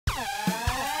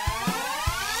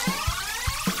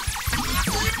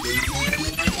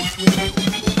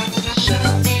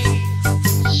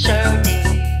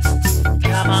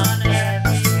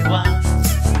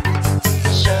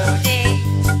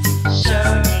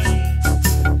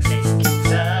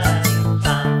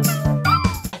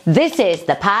This is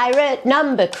the Pirate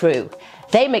Number Crew.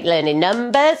 They make learning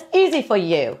numbers easy for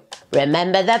you.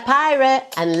 Remember the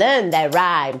pirate and learn their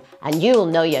rhyme, and you'll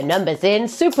know your numbers in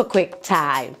super quick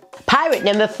time. Pirate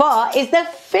number 4 is the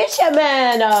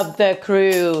fisherman of the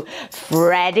crew,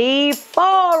 Freddy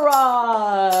Four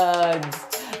Rods.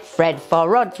 Fred Four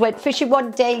Rods went fishing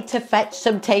one day to fetch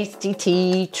some tasty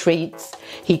tea treats.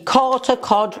 He caught a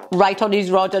cod right on his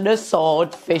rod and a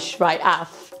swordfish right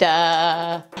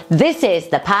after. This is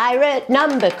the Pirate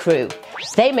Number Crew.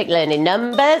 They make learning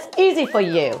numbers easy for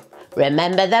you.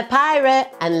 Remember the pirate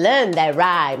and learn their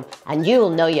rhyme, and you'll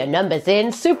know your numbers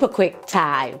in super quick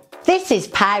time. This is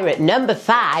pirate number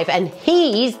 5, and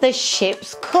he's the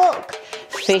ship's cook,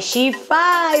 Fishy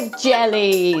 5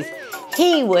 Jellies.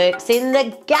 He works in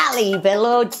the galley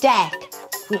below deck,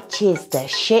 which is the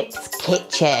ship's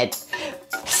kitchen.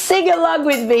 Sing along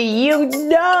with me, you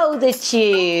know the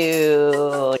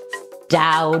tune.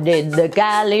 Down in the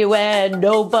galley where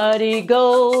nobody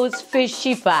goes,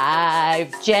 Fishy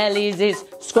 5 Jellies is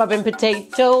scrubbing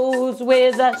potatoes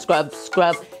with a scrub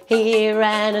scrub here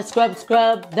and a scrub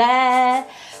scrub there.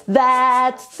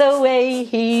 That's the way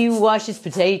he washes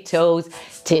potatoes.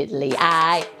 Tiddly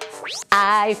I,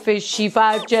 Fishy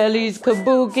 5 Jellies,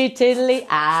 kaboogie tiddly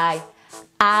I,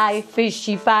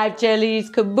 Fishy 5 Jellies,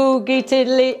 kaboogie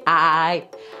tiddly I,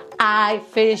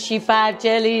 Fishy 5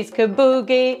 Jellies,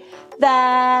 kaboogie.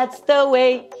 That's the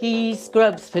way he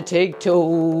scrubs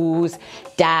potatoes.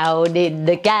 Down in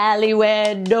the galley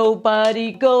where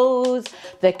nobody goes,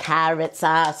 the carrots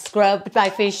are scrubbed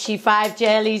by Fishy 5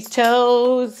 Jellies'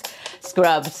 toes.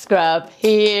 Scrub, scrub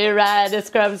here and a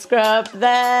scrub, scrub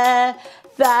there.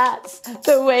 That's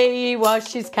the way he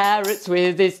washes carrots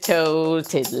with his toes.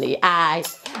 Tiddly I,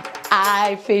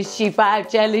 Fishy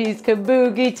 5 Jellies,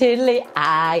 kaboogie tiddly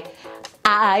I,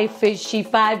 Fishy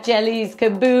 5 Jellies,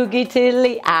 kaboogie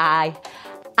tiddly I,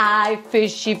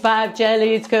 Fishy 5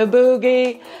 Jellies,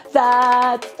 kaboogie.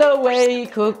 That's the way he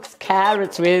cooks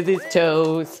carrots with his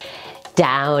toes.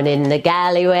 Down in the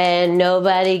galley where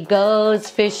nobody goes,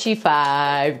 Fishy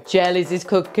 5 Jellies is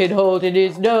cooking, holding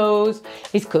his nose.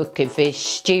 He's cooking fish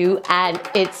stew and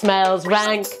it smells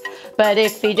rank, but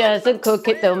if he doesn't cook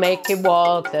it, they'll make him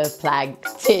walk the plank.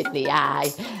 Tiddly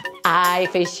I,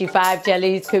 Fishy 5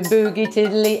 Jellies, kaboogie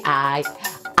tiddly I,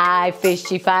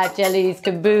 Fishy 5 Jellies,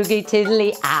 kaboogie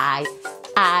tiddly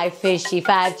I, Fishy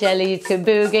 5 Jellies,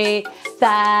 kaboogie.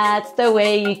 That's the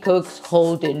way he cooks,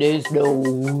 holding his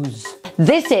nose.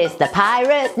 This is the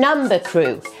Pirate Number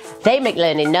Crew. They make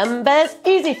learning numbers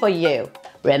easy for you.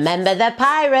 Remember the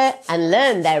pirate and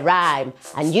learn their rhyme,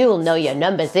 and you'll know your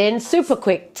numbers in super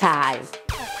quick time.